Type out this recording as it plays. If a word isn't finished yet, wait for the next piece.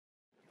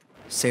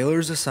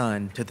Sailors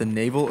assigned to the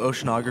Naval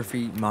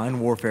Oceanography Mine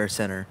Warfare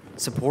Center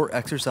support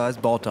exercise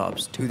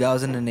BALTOPS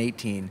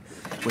 2018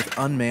 with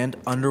unmanned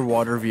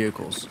underwater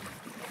vehicles.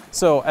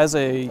 So as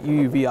a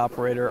UUV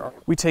operator,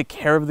 we take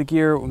care of the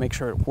gear, we make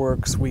sure it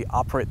works, we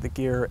operate the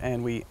gear,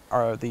 and we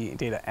are the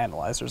data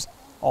analyzers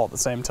all at the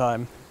same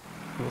time.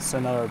 We'll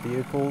send out our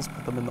vehicles,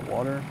 put them in the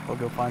water, they'll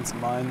go find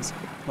some mines,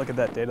 look at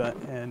that data,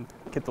 and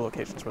get the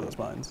locations for those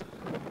mines.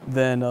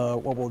 Then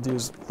what we'll do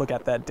is look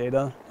at that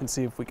data and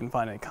see if we can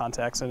find any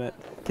contacts in it,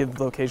 give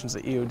the locations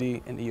to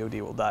EOD, and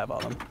EOD will dive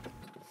on them.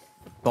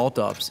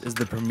 BALTOPS is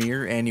the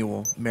premier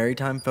annual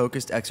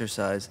maritime-focused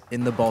exercise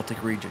in the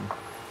Baltic region,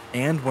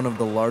 and one of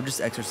the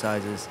largest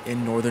exercises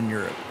in Northern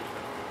Europe,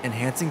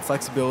 enhancing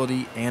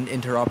flexibility and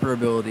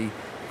interoperability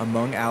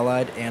among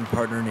allied and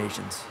partner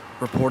nations.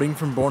 Reporting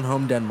from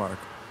Bornholm, Denmark,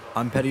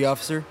 I'm Petty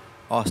Officer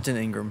Austin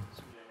Ingram.